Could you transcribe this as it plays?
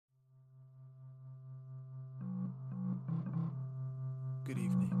good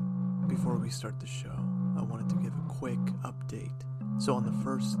evening. Before we start the show, I wanted to give a quick update. So on the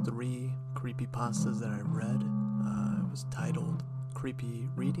first 3 creepypastas that I read, it was titled Creepy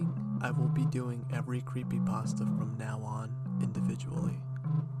Reading. I will be doing every creepypasta from now on individually,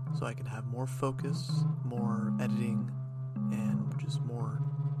 so I can have more focus, more editing, and just more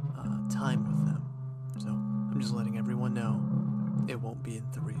time with them. So I'm just letting everyone know it won't be in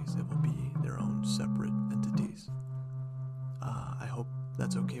 3s, it will be their own separate entities. I hope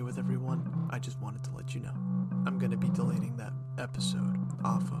that's okay with everyone. I just wanted to let you know. I'm going to be deleting that episode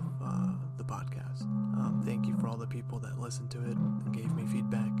off of the podcast. Thank you for all the people that listened to it and gave me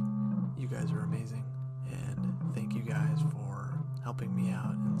feedback. You guys are amazing. And thank you guys for helping me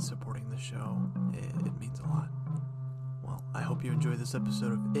out and supporting the show. It means a lot. Well, I hope you enjoy this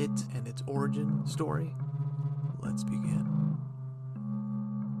episode of It and its origin story. Let's begin.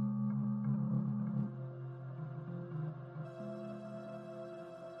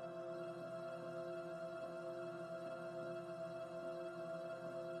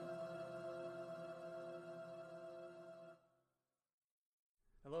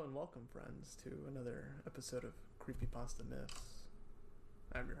 Hello and welcome, friends, to another episode of Creepypasta Myths.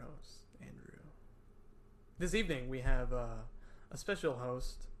 I'm your host, Andrew. This evening we have a special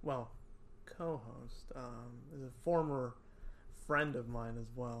host, well, co-host, is a former friend of mine as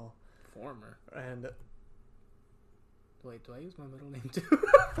well. Former? And wait, do I use my middle name too?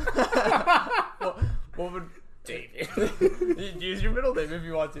 what would... David. Use your middle name if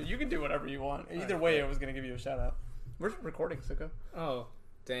you want to. You can do whatever you want. Either way, Okay. I was going to give you a shout out. We're recording, sicko. Oh,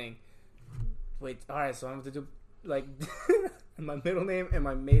 dang. Wait, alright, so I'm going to do, like, my middle name and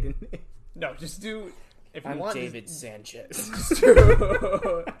my maiden name. No, just do... If you I'm want, David Sanchez.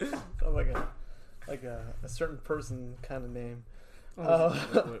 Sound like a certain person kind of name. What are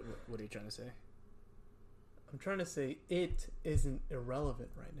you trying to say? I'm trying to say it isn't irrelevant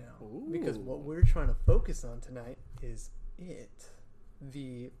right now. Ooh. Because what we're trying to focus on tonight is it.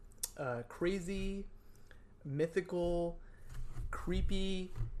 The crazy, mythical,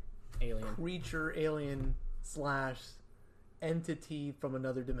 creepy Alien. creature, alien / entity from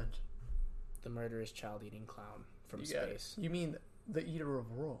another dimension. The murderous child-eating clown from You got it. space. You mean the Eater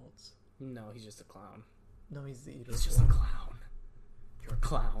of Worlds? No, he's just a clown. No, he's the Eater He's of just a Worlds. clown. You're a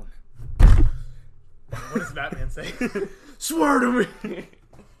clown. What does Batman say? Swear to me!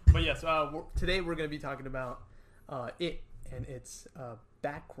 But yes, today we're going to be talking about it and its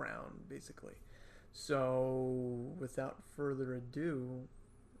background, basically. So, without further ado,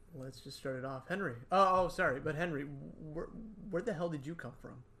 let's just start it off. Henry. Oh, sorry. But Henry, where the hell did you come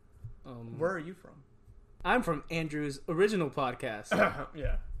from? Where are you from? I'm from Andrew's original podcast,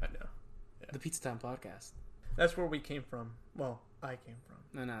 Yeah, I know. the Pizza Time Podcast. That's where we came from. Well, I came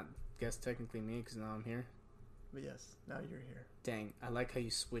from. And I guess technically me, because now I'm here. But yes, now you're here. Dang, I like how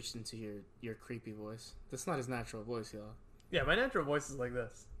you switched into your creepy voice. That's not his natural voice, y'all. Yeah, my natural voice is like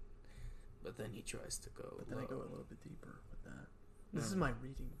this. But then he tries to go. But then I go a little bit deeper with that. This is Mm. my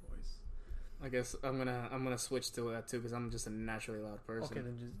reading voice. I guess I'm gonna switch to that too, because I'm just a naturally loud person. Okay,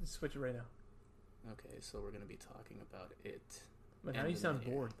 then just switch it right now. Okay, so we're gonna be talking about it. But now And you the sound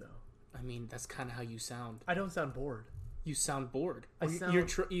nightmare. bored, though. I mean, that's kind of how you sound. I don't sound bored. You sound bored. I Or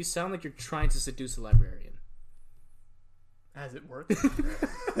sound- you sound like you're trying to seduce a librarian. Has it worked?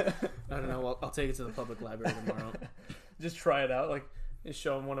 I don't know. I'll take it to the public library tomorrow. Just try it out. Like, just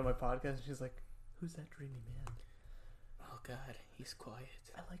show him one of my podcasts. And she's like, "Who's that dreamy man? Oh God, he's quiet.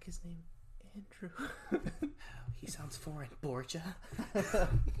 I like his name, Andrew." He sounds foreign. Borgia.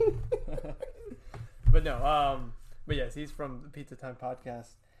 But no, but yes, he's from the Pizza Time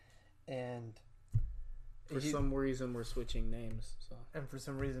Podcast, and For some reason, we're switching names. So for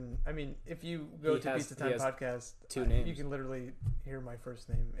some reason, I mean, if you go He to has- Pizza he Time has Podcast, 2 names. you can literally hear my first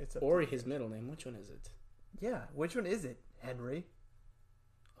name. It's up or to you. his middle name. Which one is it? Yeah, which one is it, Henry?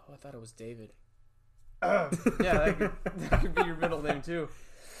 Oh, I thought it was David. Yeah, that could be your middle name too.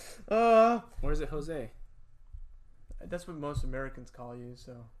 Or is it Jose? That's what most Americans call you.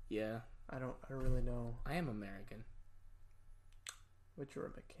 So Yeah, I don't really know. I am American. But you're a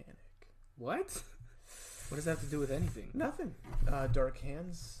mechanic. What? What does that have to do with anything? Nothing. Dark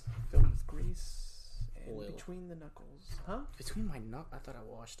hands filled with grease and Oil. between the knuckles. Huh? Between my nut, I thought I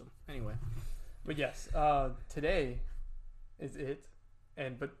washed them. Anyway, But yes, today is it.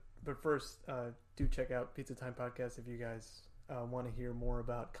 And but first, do check out Pizza Time Podcast if you guys want to hear more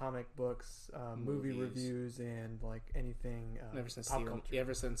about comic books, movie Movies. reviews, and like anything ever since pop Steven, culture.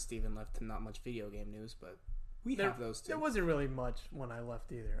 ever since Steven left, to not much video game news, but we There- have those too. There wasn't really much when I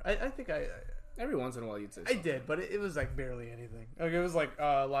left either. I think Every once in a while, you'd say I something. did, but it was like barely anything. Like it was like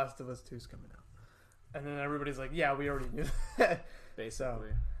Last of Us 2's coming out. and then everybody's like, yeah, we already knew that. Basically.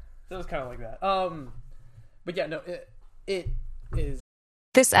 So it was kind of like that. But yeah, no, it is.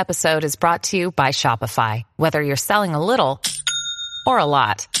 This episode is brought to you by Shopify. Whether you're selling a little or a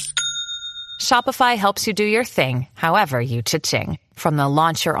lot, Shopify helps you do your thing, however you cha-ching. From the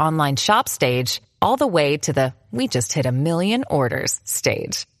launch your online shop stage, all the way to the we just hit 1 million orders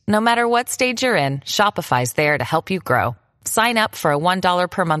stage. No matter what stage you're in, Shopify's there to help you grow. Sign up for a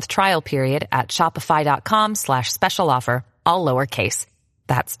 $1 per month trial period at shopify.com/special offer, all lowercase.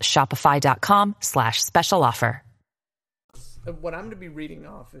 That's shopify.com/special offer. What I'm going to be reading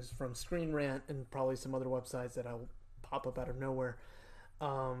off is from Screen Rant and probably some other websites that I'll pop up out of nowhere.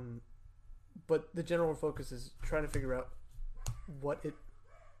 But the general focus is trying to figure out what it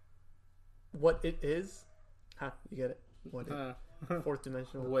is. Huh, you get it? What it, fourth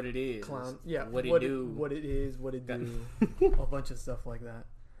dimensional. What it is. Clown. Yeah. What it do. What it is, what it do. A bunch of stuff like that.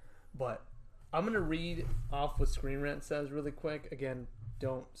 But I'm going to read off what Screen Rant says really quick. Again,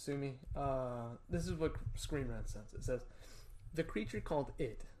 don't sue me. This is what Screen Rant says. It says, the creature called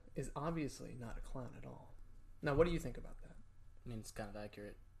It is obviously not a clown at all. Now, what do you think about that? I mean, it's kind of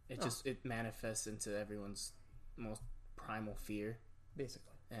accurate. It manifests into everyone's most primal fear.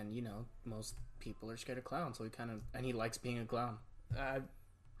 Basically. And, most people are scared of clowns, so he likes being a clown.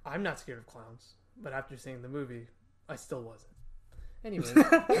 I'm not scared of clowns, but after seeing the movie, I still wasn't. Anyways,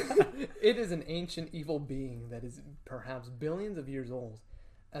 it is an ancient evil being that is perhaps billions of years old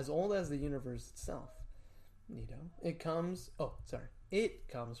as the universe itself. It comes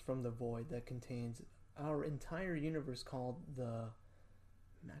from the void that contains our entire universe called the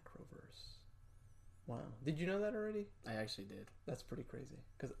Macroverse. Wow. Did you know that already? I actually did. That's pretty crazy.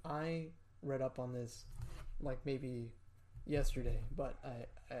 Because I read up on this like maybe yesterday, but I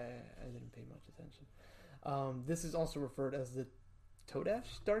didn't pay much attention. This is also referred as the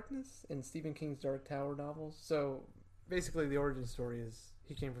Todash Darkness in Stephen King's Dark Tower novels. So basically the origin story is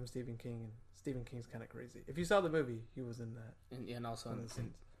he came from Stephen King, and Stephen King's kind of crazy. If you saw the movie, he was in that. And also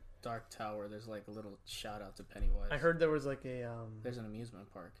in Dark Tower, there's like a little shout out to Pennywise. I heard there was like a... There's an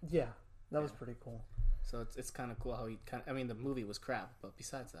amusement park. Yeah, that was pretty cool. So it's kind of cool how the movie was crap, but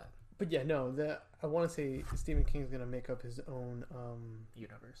besides that. But yeah, no, I want to say Stephen King's going to make up his own...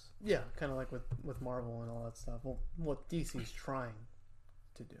 universe. Yeah, kind of like with Marvel and all that stuff. Well, what DC's trying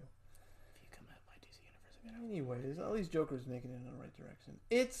to do. If you come at my DC universe again. Anyways, all these Jokers making it in the right direction.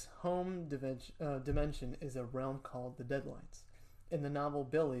 Its home dimension is a realm called the Deadlights. In the novel,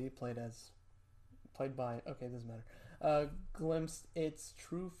 Billy, played by... Okay, doesn't matter. Glimpsed its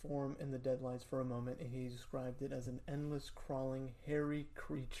true form in the Deadlights for a moment, and he described it as an endless, crawling, hairy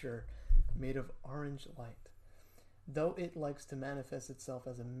creature made of orange light. Though it likes to manifest itself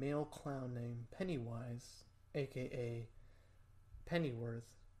as a male clown named Pennywise, a.k.a. Pennyworth.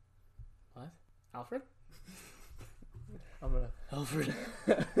 What? Alfred? Alfred.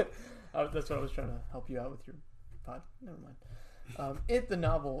 That's what I was trying to help you out with your pod. Never mind. In the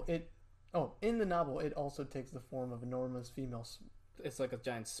novel, it also takes the form of enormous female. It's like a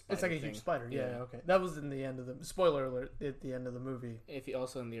giant spider. It's like a huge spider. Yeah, okay. That was in the end of the spoiler alert at the end of the movie. If you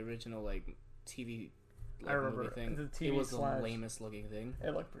also in the original TV, I remember movie thing, the TV it was the lamest looking thing.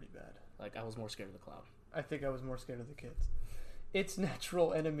 It looked pretty bad. Like I was more scared of the clown. I think I was more scared of the kids. Its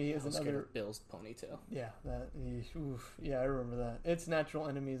natural enemy is another. Scared of Bill's ponytail. Yeah, yeah, I remember that. Its natural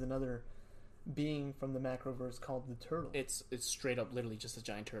enemy is another being from the Macroverse called the Turtle. It's straight up literally just a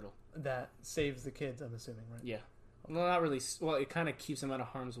giant turtle that saves the kids, I'm assuming, right? Yeah. Well, not really. Well, it kind of keeps them out of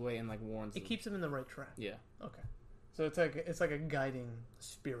harm's way and like warns them. It keeps them in the right track. Yeah. Okay. So it's like a guiding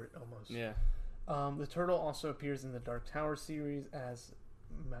spirit almost. Yeah. The turtle also appears in the Dark Tower series as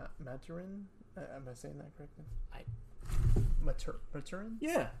Maturin. Am I saying that correctly? Maturin?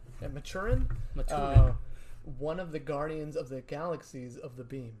 Yeah. Maturin? Maturin. One of the guardians of the galaxies of the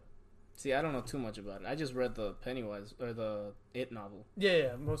Beam. See, I don't know too much about it. I just read the Pennywise or the It novel.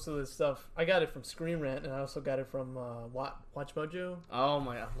 Yeah. Most of this stuff I got it from Screen Rant, and I also got it from Watch Mojo. Oh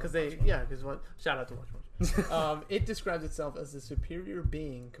my god! Because shout out to Watch Mojo. It describes itself as a superior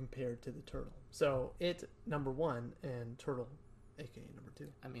being compared to the turtle. So it number 1 and turtle, aka number 2.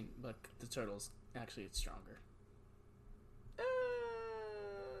 I mean, but the turtle's actually it's stronger.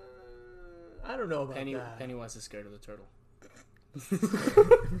 I don't know about that. Pennywise is scared of the turtle.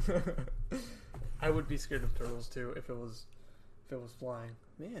 I would be scared of turtles too if it was flying.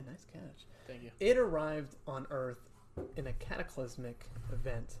 Man, nice catch. Thank you. It arrived on Earth in a cataclysmic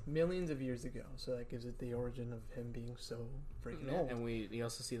event millions of years ago, so that gives it the origin of him being so freaking old. And we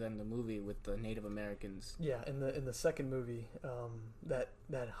also see that in the movie with the Native Americans. Yeah, in the second movie, that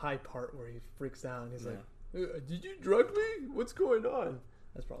high part where he freaks out and he's like, "Did you drug me? What's going on?"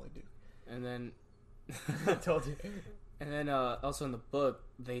 That's probably Duke. And then I told you. And then also in the book,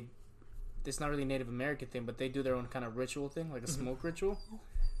 it's not really a Native American thing, but they do their own kind of ritual thing, like a smoke ritual.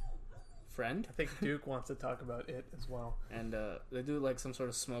 Friend? I think Duke wants to talk about it as well. And they do like some sort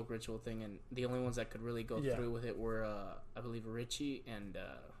of smoke ritual thing, and the only ones that could really go through with it were, I believe, Richie and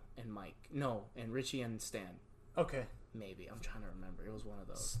Mike. No, and Richie and Stan. Okay. Maybe. I'm trying to remember. It was one of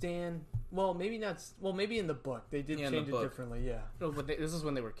those. Stan. Well, maybe not. Well, maybe in the book. They did change it differently, yeah. No, but this is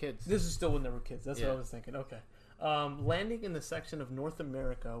when they were kids. This is still when they were kids. That's what I was thinking. Okay. Landing in the section of North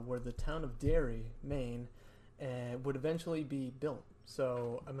America where the town of Derry, Maine, would eventually be built.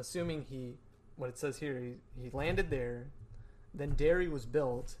 So I'm assuming what it says here, he landed there, then Derry was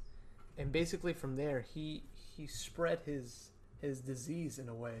built, and basically from there he spread his disease in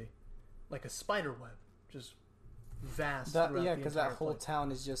a way, like a spider web, just vast. Because that whole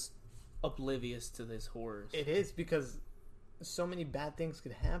town is just oblivious to these horrors. It is, because so many bad things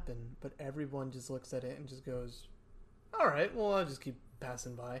could happen, but everyone just looks at it and just goes, all right, well, I'll just keep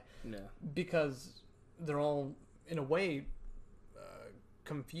passing by. Yeah. Because they're all, in a way,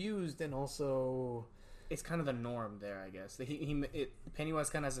 confused, and also... It's kind of the norm there, I guess. Pennywise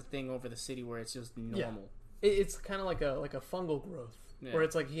kind of has a thing over the city where it's just normal. Yeah. It's kind of like a fungal growth, where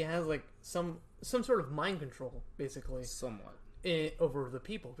it's like he has like some sort of mind control, basically. Somewhat. Over the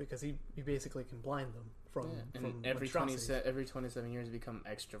people, because he basically can blind them from every 27 years become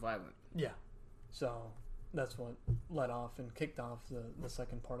extra violent. Yeah. So that's what led off and kicked off the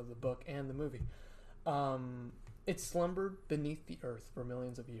second part of the book and the movie. It slumbered beneath the earth for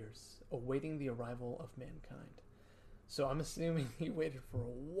millions of years, awaiting the arrival of mankind. So I'm assuming he waited for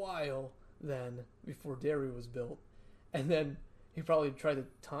a while then before Derry was built, and then he probably tried to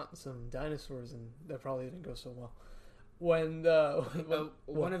taunt some dinosaurs, and that probably didn't go so well.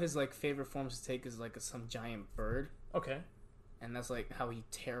 One of his like favorite forms to take is like some giant bird. Okay. And that's like how he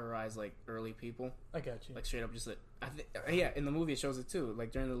terrorized like early people. I got you. Like straight up, just like in the movie it shows it too.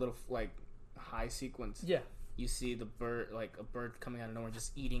 Like during the little like high sequence. Yeah. You see the bird, like a bird coming out of nowhere,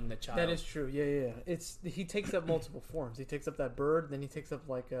 just eating the child. That is true. Yeah. He takes up multiple forms. He takes up that bird, then he takes up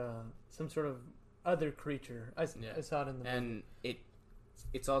like some sort of other creature. I saw it in the movie. And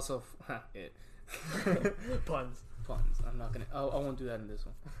it's also it puns. I'm not gonna. I won't do that in this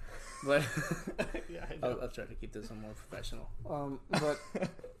one. But yeah, I know. I'll try to keep this one more professional. But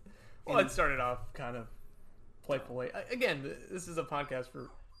well, it started off kind of playfully. Again, this is a podcast for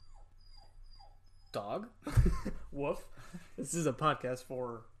dog. Woof. This is a podcast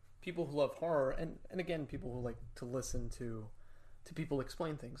for people who love horror, and again, people who like to listen to people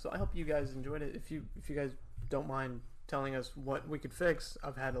explain things. So I hope you guys enjoyed it. If you guys don't mind telling us what we could fix,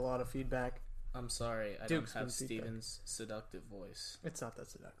 I've had a lot of feedback. I'm sorry, I don't have Steven's seductive voice. It's not that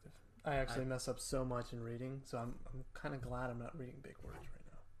seductive. I actually mess up so much in reading, so I'm kind of glad I'm not reading big words right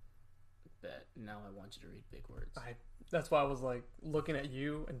now. Bet now I want you to read big words. That's why I was like looking at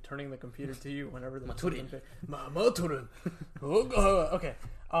you and turning the computer to you whenever the Maturin. Okay.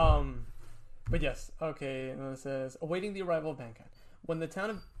 But yes. Okay. And then it says, awaiting the arrival of mankind. When the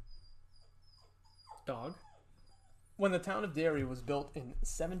town of Derry was built in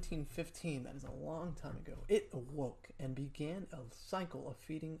 1715, that is a long time ago, it awoke and began a cycle of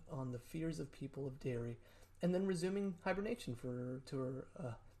feeding on the fears of people of Derry, and then resuming hibernation for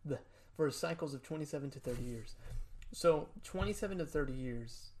cycles of 27 to 30 years. So 27 to 30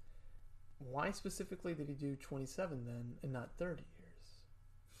 years. Why specifically did he do 27 then and not 30 years?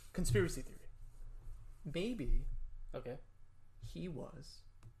 Conspiracy theory. Maybe. Okay. He was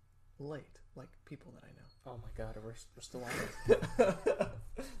late, like people that I know. Oh my god, we're still on this.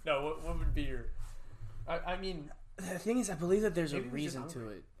 No, what would be your... I mean... The thing is, I believe that there's a reason to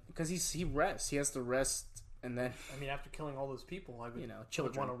it. Because he rests. He has to rest, and then... I mean, after killing all those people, I would,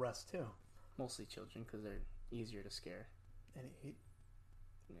 children. want to rest too. Mostly children, because they're easier to scare. And he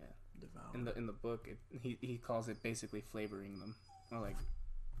devour. In the book, he calls it basically flavoring them. Or like,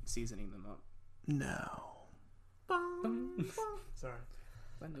 seasoning them up. No. Sorry.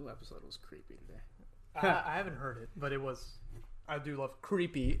 That new episode was creepy today. I haven't heard it, but it was... I do love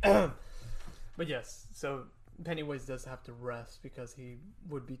creepy. But yes, so Pennywise does have to rest because he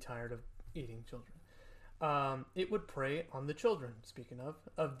would be tired of eating children. It would prey on the children, speaking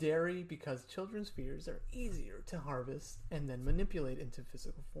of Derry, because children's fears are easier to harvest and then manipulate into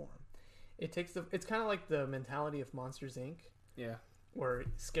physical form. It's kind of like the mentality of Monsters, Inc. Yeah. Where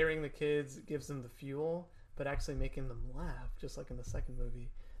scaring the kids gives them the fuel, but actually making them laugh, just like in the second movie,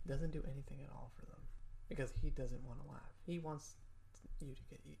 doesn't do anything at all for them. Because he doesn't want to laugh. He wants you to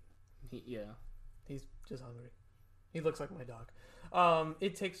get eaten. He's just hungry. He looks like my dog.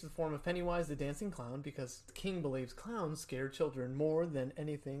 It takes the form of Pennywise the dancing clown because the king believes clowns scare children more than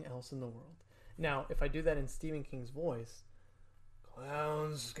anything else in the world. Now, if I do that in Stephen King's voice,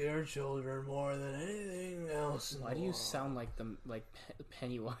 clowns scare children more than anything else. Why do you sound like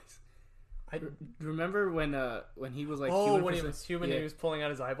Pennywise? I remember when he was like human when he was human, he was pulling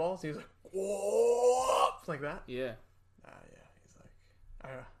out his eyeballs. He was like, whoa, like that. Yeah. Yeah. He's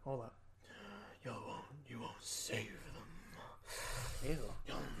like, hold up. You won't save them. Ew.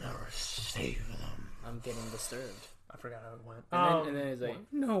 You'll never save them. I'm getting disturbed. I forgot how it went. And then he's like,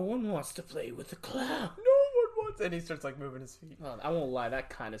 no one wants to play with the clown. No one wants. And he starts like moving his feet. Well, I won't lie, that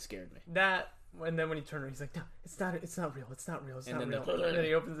kind of scared me. And then when he turned around, he's like, no, it's not real. It's not real. It's not real. And then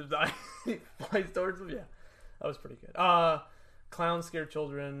he opens his eye, he flies towards him. Yeah, that was pretty good. Clowns scare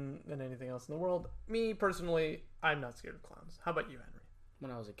children than anything else in the world. Me personally, I'm not scared of clowns. How about you, Henry?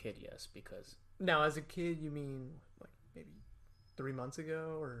 When I was a kid, yes, because now as a kid, you mean like maybe 3 months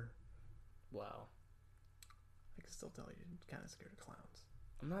ago, or wow, I can still tell you're kind of scared of clowns.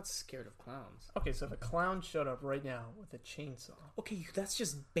 I'm not scared of clowns. Okay, so if a clown showed up right now with a chainsaw. Okay, that's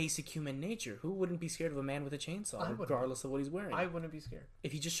just basic human nature. Who wouldn't be scared of a man with a chainsaw, regardless of what he's wearing? I wouldn't be scared.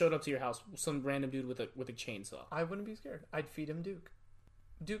 If he just showed up to your house, some random dude with a chainsaw. I wouldn't be scared. I'd feed him Duke.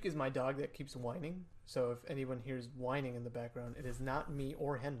 Duke is my dog that keeps whining. So if anyone hears whining in the background, it is not me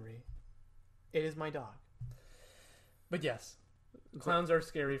or Henry. It is my dog. But yes, clowns are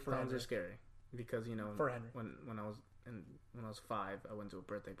scary for Henry. Clowns are scary because for Henry. When I was 5, I went to a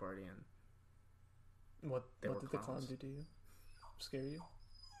birthday party and what did the clown do to you? Scare you?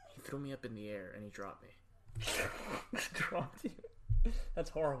 He threw me up in the air and he dropped me. Dropped you? That's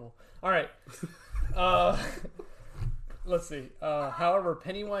horrible. All right. Let's see. However,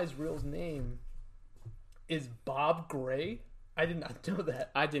 Pennywise real name is Bob Gray. I did not know that.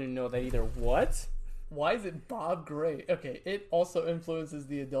 I didn't know that either. What? Why is it Bob Gray? Okay, it also influences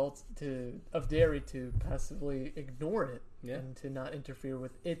the adults of Derry to passively ignore it and to not interfere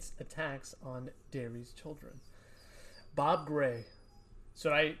with its attacks on Derry's children. Bob Gray.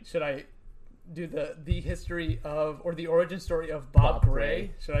 Should I do the history of, or the origin story of Bob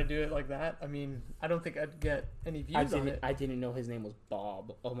Gray? Should I do it like that? I mean, I don't think I'd get any views on it. I didn't know his name was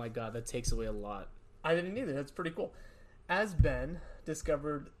Bob. Oh my god, that takes away a lot. I didn't either. That's pretty cool. As Ben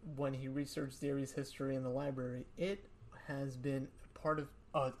discovered when he researched Derry's history in the library, it has been part of...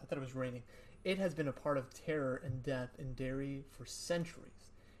 Oh, I thought it was raining. It has been a part of terror and death in Derry for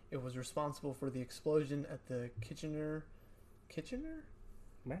centuries. It was responsible for the explosion at the Kitchener...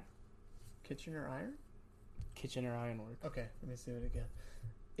 Where? Kitchener Iron? Kitchener Ironworks. Okay, let me see it again.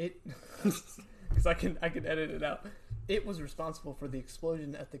 Because I can edit it out. It was responsible for the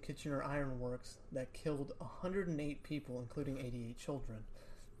explosion at the Kitchener Ironworks that killed 108 people, including 88 children.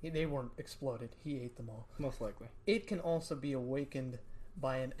 They weren't exploded. He ate them all. Most likely. It can also be awakened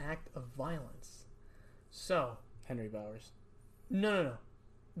by an act of violence. So... Henry Bowers. No.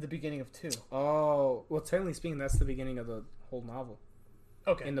 The beginning of 2. Oh, well, technically speaking, that's the beginning of the whole novel.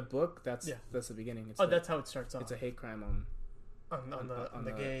 Okay. In the book, that's the beginning. That's how it starts off. It's a hate crime on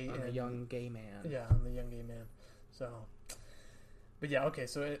the young gay man. Yeah, on the young gay man. So, but yeah, okay.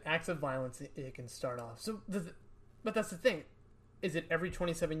 So acts of violence, it can start off. So, but that's the thing. Is it every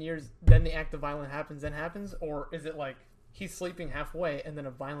 27 years, then the act of violence happens, or is it like he's sleeping halfway and then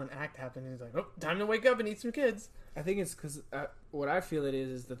a violent act happens and he's like, oh, time to wake up and eat some kids? I think it's because what I feel it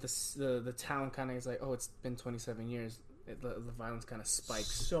is that the town kind of is like, oh, it's been 27 years. The violence kind of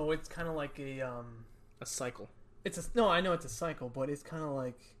spikes. So it's kind of like a cycle. I know it's a cycle, but it's kind of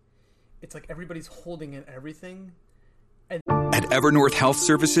like everybody's holding in everything. At Evernorth Health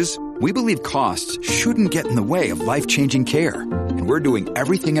Services, we believe costs shouldn't get in the way of life-changing care, and we're doing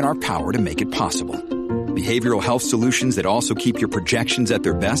everything in our power to make it possible. Behavioral health solutions that also keep your projections at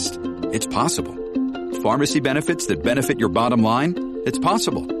their best? It's possible. Pharmacy benefits that benefit your bottom line? It's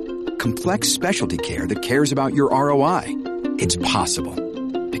possible. Complex specialty care that cares about your ROI? It's possible.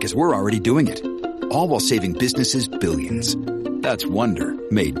 Because we're already doing it. All while saving businesses billions. That's Wonder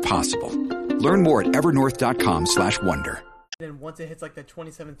made possible. Learn more at evernorth.com/wonder. Then once it hits like that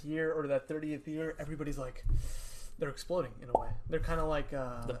 27th year or that 30th year, everybody's like, they're exploding in a way. They're kind of like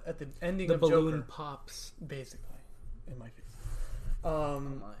at the ending of Joker. The balloon pops. Basically, in my face.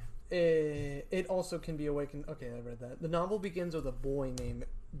 It also can be awakened. Okay, I read that. The novel begins with a boy named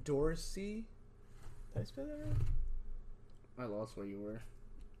Dorsey. Did I spell that right? I lost where you were.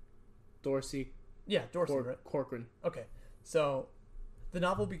 Dorsey. Yeah, Dorsey, right? Corcoran. Okay, so the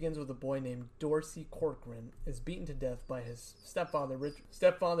novel begins with a boy named Dorsey Corcoran is beaten to death by his stepfather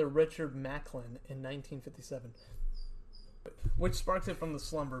Richard Macklin in 1957, which sparks it from the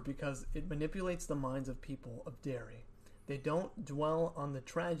slumber because it manipulates the minds of people of Derry. They don't dwell on the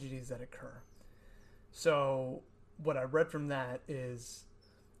tragedies that occur. So what I read from that is,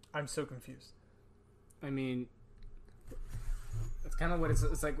 I'm so confused. I mean, it's kind of what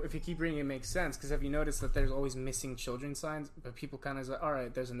it's like. If you keep reading, it makes sense. Because have you noticed that there's always missing children signs, but people kind of like, all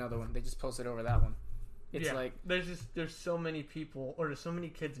right, there's another one. They just posted over that one. It's like there's so many people or there's so many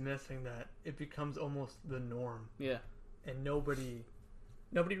kids missing that it becomes almost the norm. Yeah, and nobody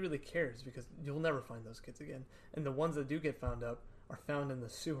really cares because you'll never find those kids again. And the ones that do get found up are found in the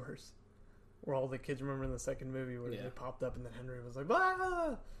sewers, where all the kids remember in the second movie where they popped up and then Henry was like,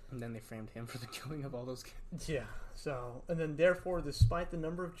 "Ah!" And then they framed him for the killing of all those kids. Yeah. So, and then therefore, despite the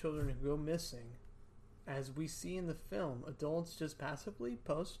number of children who go missing, as we see in the film, adults just passively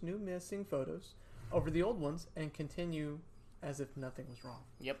post new missing photos over the old ones and continue as if nothing was wrong.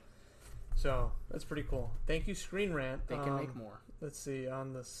 Yep. So that's pretty cool. Thank you, Screen Rant. They can make more. Let's see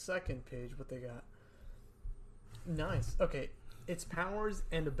on the second page what they got. Nice. Okay, its powers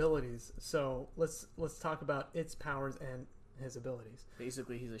and abilities. So let's talk about its powers and his abilities.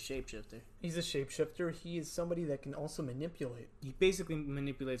 Basically, he's a shapeshifter. He's a shapeshifter. He is somebody that can also manipulate. He basically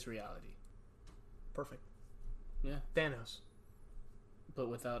manipulates reality. Perfect. Yeah. Thanos. But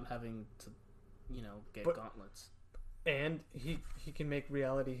without having to, get gauntlets. And he can make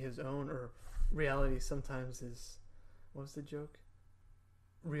reality his own, or reality sometimes is... What was the joke?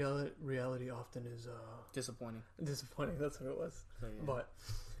 Reality often is... Disappointing. Disappointing, that's what it was. So, yeah.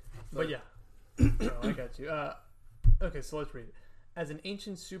 But yeah. No, I got you. Okay, so let's read it. As an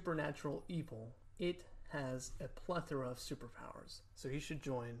ancient supernatural evil, it has a plethora of superpowers. So he should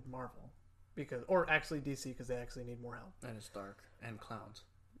join Marvel. Or actually DC, because they actually need more help. And it's dark. And clowns.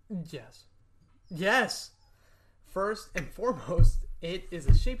 Yes! First and foremost, it is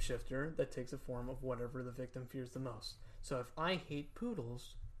a shapeshifter that takes the form of whatever the victim fears the most. So if I hate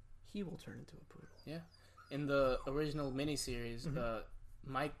poodles, he will turn into a poodle. Yeah. In the original miniseries,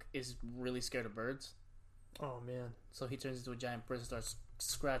 Mike is really scared of birds. Oh, man. So he turns into a giant bird and starts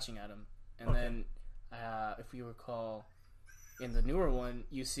scratching at him. And then, if you recall, in the newer one,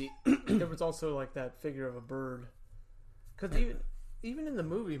 you see... there was also like that figure of a bird. Because even in the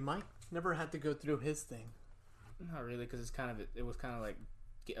movie, Mike never had to go through his thing. Not really, because it was kind of like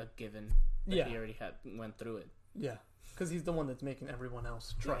a given that he already went through it. Yeah, because he's the one that's making everyone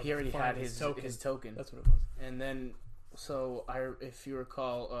else try. He already had his token. That's what it was. And then, if you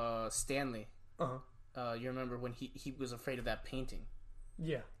recall, Stanley. You remember when he was afraid of that painting?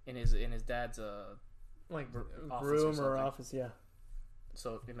 Yeah. In his dad's room or office, yeah.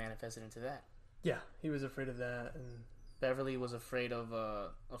 So it manifested into that. Yeah, he was afraid of that, and Beverly was afraid of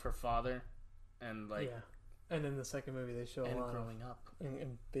her father, and and in the second movie they show growing up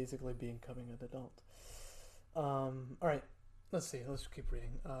and basically becoming an adult. All right, let's see. Let's keep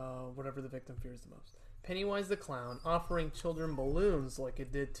reading. Whatever the victim fears the most. Pennywise the clown offering children balloons like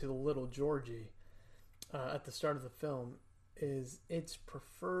it did to the little Georgie at the start of the film is its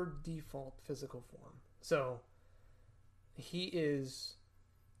preferred default physical form. So he is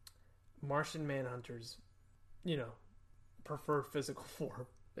Martian Manhunter's, preferred physical form.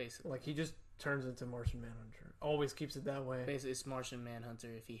 Basically, like he just turns into Martian Manhunter. Always keeps it that way. Basically, it's Martian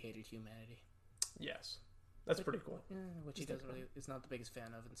Manhunter if he hated humanity. Yes. That's pretty cool. Yeah, which he doesn't really is not the biggest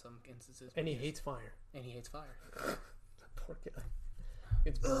fan of in some instances. And he hates fire. Poor guy.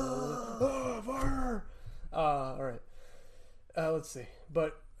 It's fire! Alright. Let's see.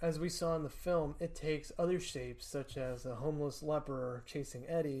 But as we saw in the film, it takes other shapes, such as a homeless leper chasing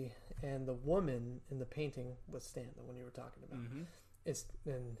Eddie, and the woman in the painting with Stan, the one you were talking about.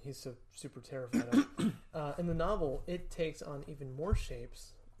 And he's so super terrified of it. In the novel, it takes on even more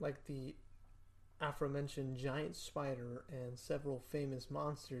shapes, like the aforementioned giant spider and several famous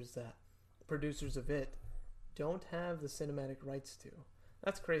monsters that producers of it don't have the cinematic rights to.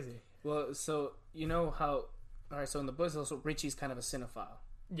 That's crazy. Well, so you know how... Alright, so in the books also, Richie's kind of a cinephile.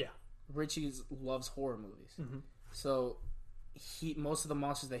 Yeah. Richie loves horror movies. So most of the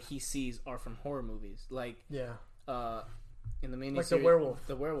monsters that he sees are from horror movies. Like... Yeah. In the mini like series,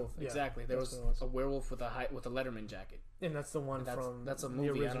 the werewolf, yeah, exactly. There was a werewolf with a Letterman jacket, and that's the one from that's a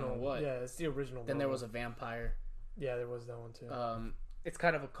movie. The original, I don't know what. Yeah, it's the original. Then there was a vampire. Yeah, there was that one too. It's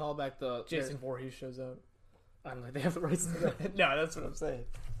kind of a callback. Jason Voorhees shows up. I don't know. They have the rights to that. No, that's what I'm saying.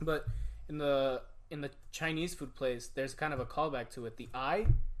 But in the Chinese food place, there's kind of a callback to it. The eye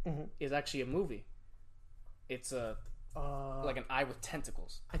is actually a movie. It's like an eye with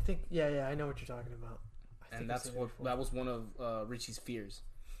tentacles. I think. Yeah, I know what you're talking about. And that was one of Richie's fears.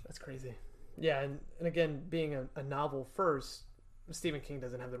 That's crazy. Yeah, and again, being a novel first, Stephen King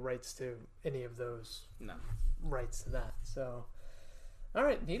doesn't have the rights to any of those rights to that. So, all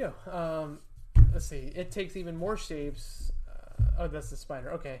right, neato. Let's see. It takes even more shapes. That's the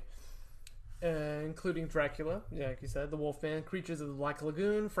spider. Okay. including Dracula, yeah, like you said, the Wolfman, creatures of the Black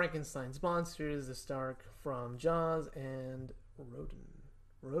Lagoon, Frankenstein's monsters, the Stark from Jaws, and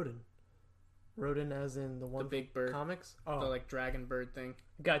Rodin, as in the one The big bird. comics. The like dragon bird thing.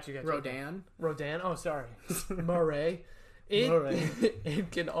 Got you. Rodan. Oh, sorry, Murray.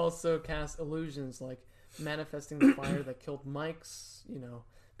 It can also cast illusions like manifesting the fire that killed Mike's,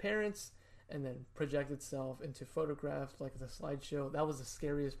 parents, and then project itself into photographs like the slideshow. That was the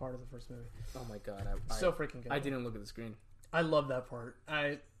scariest part of the first movie. Oh my god! So freaking good. I didn't look at the screen. I love that part.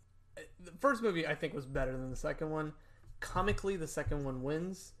 The first movie I think was better than the second one. Comically, the second one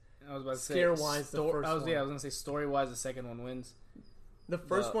wins. I was about to say scare-wise, the first one. I was gonna say story-wise, the second one wins. The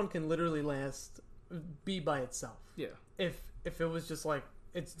first one can literally be by itself. Yeah. If it was just like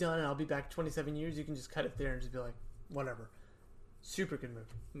it's done and I'll be back 27 years, you can just cut it there and just be like, whatever. Super good movie.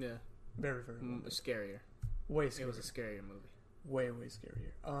 Yeah. Very, very good. Scarier. Way scarier. It was a scarier movie. Way, way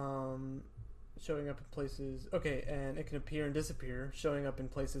scarier. Showing up in places. Okay, and it can appear and disappear. Showing up in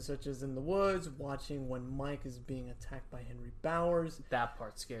places such as in the woods, watching when Mike is being attacked by Henry Bowers. That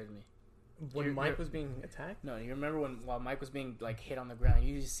part scared me. When Mike was being attacked? No, you remember while Mike was being like hit on the ground,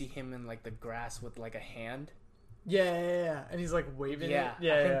 you just see him in like the grass with like a hand. Yeah. And he's like waving it. I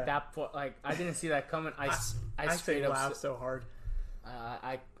think that part, like, I didn't see that coming. I straight up laughed so hard.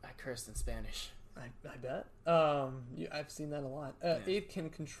 I cursed in Spanish. I bet. I've seen that a lot. It can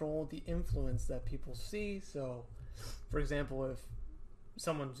control the influence that people see. So, for example, if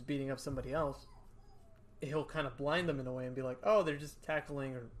someone's beating up somebody else, he'll kind of blind them in a way and be like, "Oh, they're just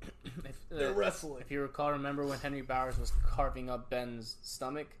tackling or they're wrestling." If you remember when Henry Bowers was carving up Ben's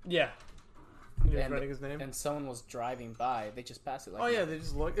stomach? Yeah. He was writing his name, and someone was driving by. They just passed it. Like they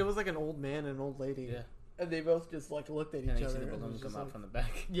just looked. It was like an old man and an old lady. Yeah. And they both just like looked at each other. And the balloon come out from the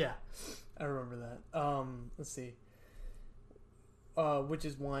back. Yeah, I remember that. Let's see. Which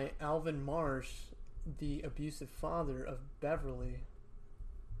is why Alvin Marsh, the abusive father of Beverly,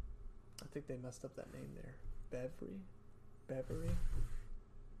 I think they messed up that name there. Beverly.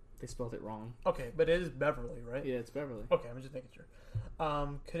 They spelled it wrong. Okay, but it is Beverly, right? Yeah, it's Beverly. Okay, I'm just making sure.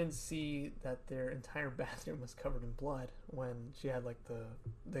 Couldn't see that their entire bathroom was covered in blood when she had like the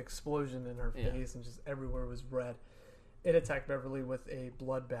explosion in her face and just everywhere was red. It attacked Beverly with a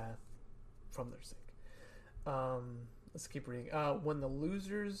bloodbath from their sink. Let's keep reading. When the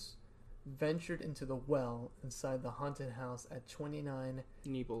losers ventured into the well inside the haunted house at 29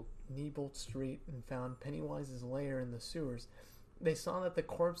 Niebolt Street and found Pennywise's lair in the sewers, they saw that the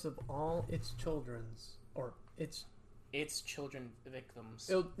corpse of all its children victims.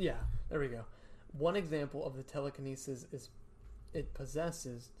 There we go. One example of the telekinesis is it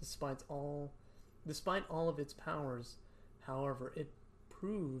possesses, despite all of its powers. However, it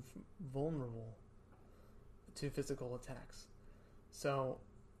proved vulnerable to physical attacks. So,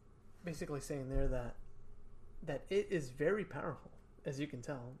 basically saying there that it is very powerful, as you can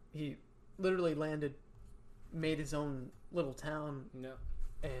tell. He literally made his own little town,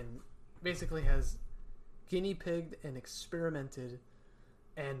 and basically has guinea pigged and experimented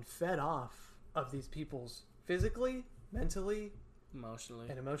and fed off of these people's physically, mentally, emotionally,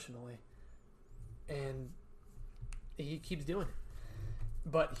 and he keeps doing it.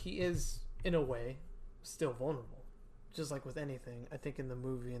 But he is, in a way, still vulnerable, just like with anything. I think in the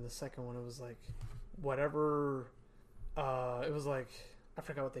movie, in the second one, it was like whatever. It was like, I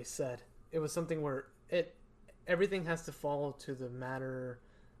forgot what they said. It was something where everything has to fall to the matter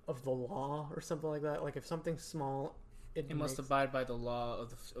of the law or something like that. Like if something's small, it must abide by the law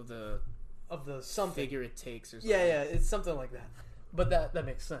of the something figure it takes or something. Yeah, it's something like that. But that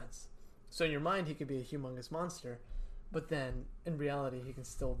makes sense. So in your mind, he could be a humongous monster, but then in reality, he can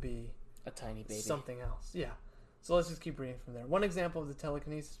still be a tiny baby, something else. Yeah. So let's just keep reading from there. One example of the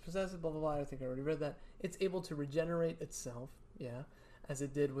telekinesis possesses, blah, blah, blah. I think I already read that. It's able to regenerate itself, as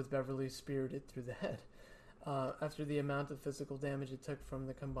it did with Beverly's spirited through the head. After the amount of physical damage it took from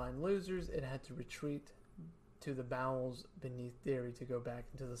the combined losers, it had to retreat to the bowels beneath Derry to go back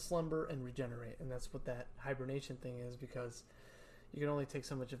into the slumber and regenerate. And that's what that hibernation thing is, because you can only take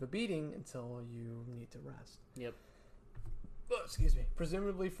so much of a beating until you need to rest. Yep. Oh, excuse me.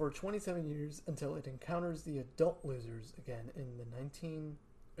 Presumably for 27 years until it encounters the adult losers again in the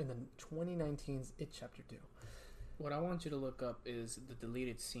 2019's It Chapter 2. What I want you to look up is the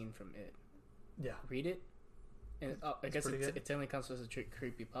deleted scene from It. Yeah. Read it. And I guess it only counts as a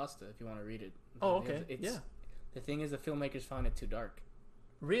creepypasta if you want to read it. Oh, okay. The thing is, the filmmakers found it too dark.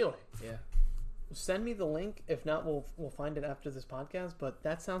 Really? Yeah. Send me the link. If not, we'll find it after this podcast. But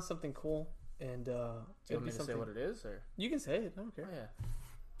that sounds something cool. And do you want me to say what it is, or you can say it. I don't care. Oh, yeah.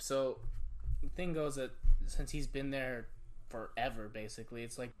 So the thing goes that since he's been there forever. Basically,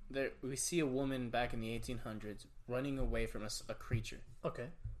 it's like we see a woman back in the 1800s running away from a creature. Okay.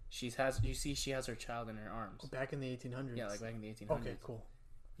 She has her child in her arms. Back in the 1800s. Yeah, like back in the 1800s. Okay, cool.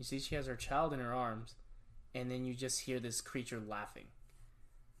 You see she has her child in her arms, and then you just hear this creature laughing.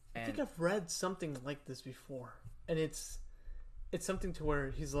 I think I've read something like this before, and it's something to where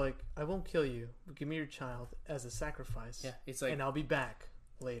he's like, "I won't kill you, but give me your child as a sacrifice." Yeah, it's like, and I'll be back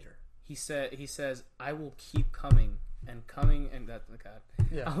later. He says, "I will keep coming and coming, and that God,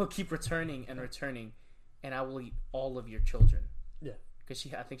 Yeah. I will keep returning and returning, and I will eat all of your children." Yeah. Because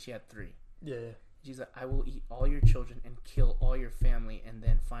I think she had 3. Yeah. She's like, "I will eat all your children and kill all your family, and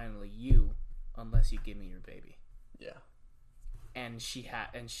then finally you, unless you give me your baby." Yeah. And she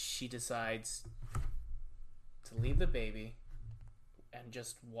decides to leave the baby and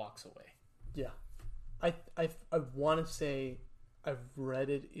just walks away. Yeah. I want to say I've read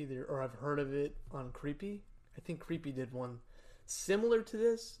it either or I've heard of it on Creepy. I think Creepy did one similar to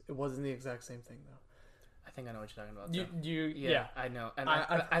this. It wasn't the exact same thing though. I think I know what you're talking about. Yeah, I know. And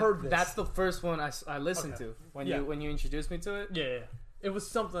I've heard this. That's the first one I listened to when Yeah. you introduced me to it. Yeah. It was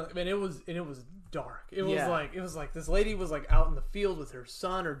something. I mean, it was dark. It was Yeah. like this lady was like out in the field with her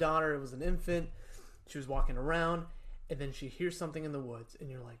son or daughter. It was an infant. She was walking around, and then she hears something in the woods, and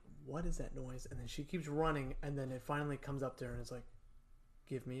you're like, "What is that noise?" And then she keeps running, and then it finally comes up to her, and it's like,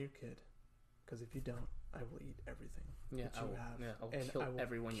 "Give me your kid, because if you don't, I will eat everything that you have, I'll and kill I will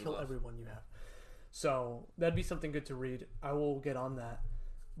everyone you kill love." everyone you have." So that'd be something good to read. I will get on that,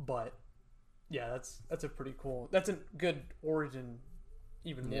 but yeah, that's a pretty cool. That's a good origin,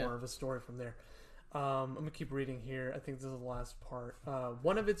 even more of a story from there. I'm gonna keep reading here. I think this is the last part.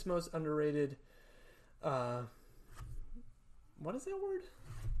 One of its most underrated. What is that word?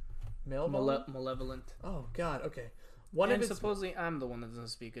 Malevolent. Oh God. Okay. And supposedly I'm the one that doesn't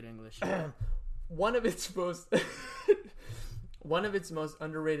speak good English. One of its most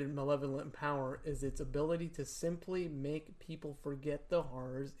underrated malevolent power is its ability to simply make people forget the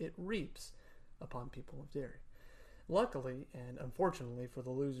horrors it reaps upon people of Derry. Luckily, and unfortunately for the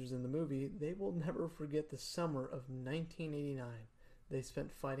losers in the movie, they will never forget the summer of 1989 they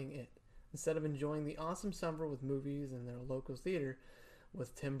spent fighting it. Instead of enjoying the awesome summer with movies in their local theater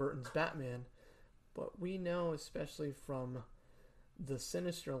with Tim Burton's Batman, but we know, especially from the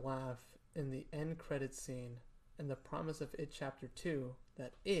sinister laugh in the end credits scene and the promise of It Chapter 2,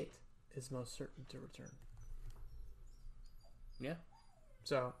 that it is most certain to return. Yeah.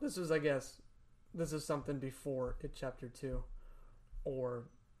 So, this is something before It Chapter 2, or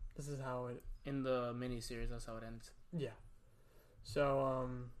this is how it... In the miniseries, that's how it ends. Yeah. So,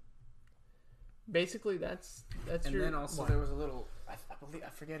 basically, that's and your... then also what? there was a little... I believe... I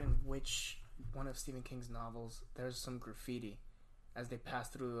forget in which one of Stephen King's novels, there's some graffiti as they pass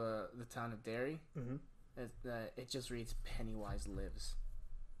through the town of Derry. Mm-hmm. It just reads, "Pennywise lives."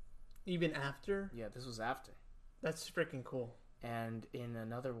 Even after? Yeah, this was after. That's freaking cool. And in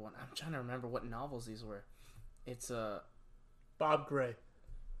another one, I'm trying to remember what novels these were. It's a... Bob Gray.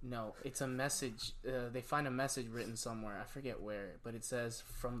 No, it's a message. They find a message written somewhere. I forget where, but it says,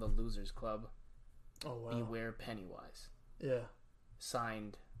 "From the Losers Club. Oh, wow. Beware Pennywise." Yeah.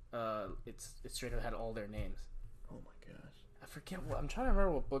 Signed. It straight up had all their names. Oh my gosh. I forget what. I'm trying to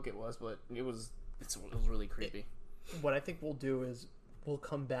remember what book it was, but it was really creepy. What I think we'll do is we'll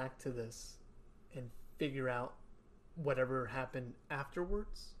come back to this and figure out whatever happened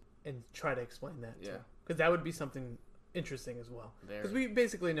afterwards and try to explain that too. Because that would be something interesting as well. Because we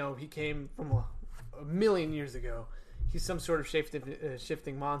basically know he came from a million years ago. He's some sort of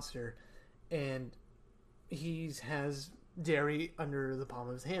shifting monster, and he has Derry under the palm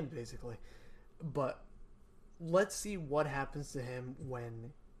of his hand, basically. But let's see what happens to him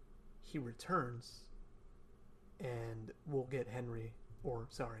when he returns, and we'll get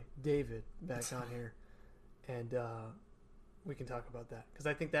David back on here, and we can talk about that, because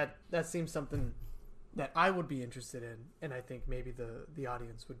I think that seems something that I would be interested in, and I think maybe the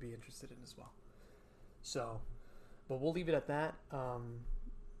audience would be interested in as well. So, but we'll leave it at that.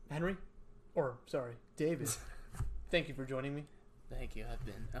 David, thank you for joining me. Thank you. I've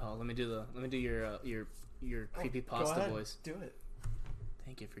been. Oh, let me do your creepypasta voice. Do it.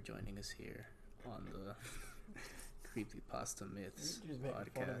 Thank you for joining us here on the Creepypasta Myths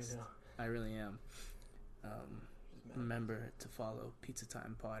podcast. I really am. Remember to follow Pizza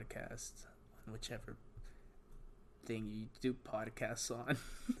Time Podcast on whichever thing you do podcasts on.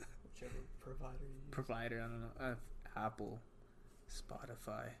 Whichever provider you use. Provider, I don't know. Apple,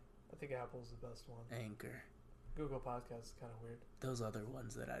 Spotify. I think Apple's the best one. Anchor. Google Podcast is kind of weird. Those other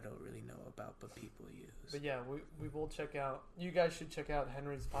ones that I don't really know about, but people use. But yeah, we will check out. You guys should check out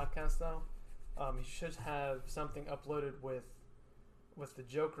Henry's podcast though. He should have something uploaded with the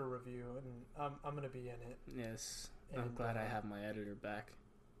Joker review, and I'm gonna be in it. Yes, I'm And, glad I have my editor back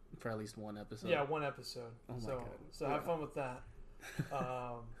for at least one episode. Yeah, one episode. Oh my God. So have fun with that.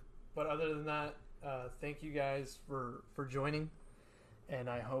 But other than that, thank you guys for joining, and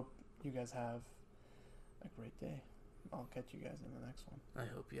I hope you guys have a great day. I'll catch you guys in the next one. I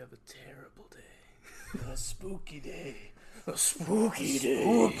hope you have a terrible day. A spooky day. A spooky day.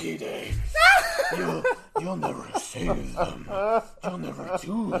 Spooky day. You'll never save them. You'll never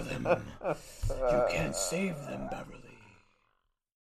do them. You can't save them, Beverly.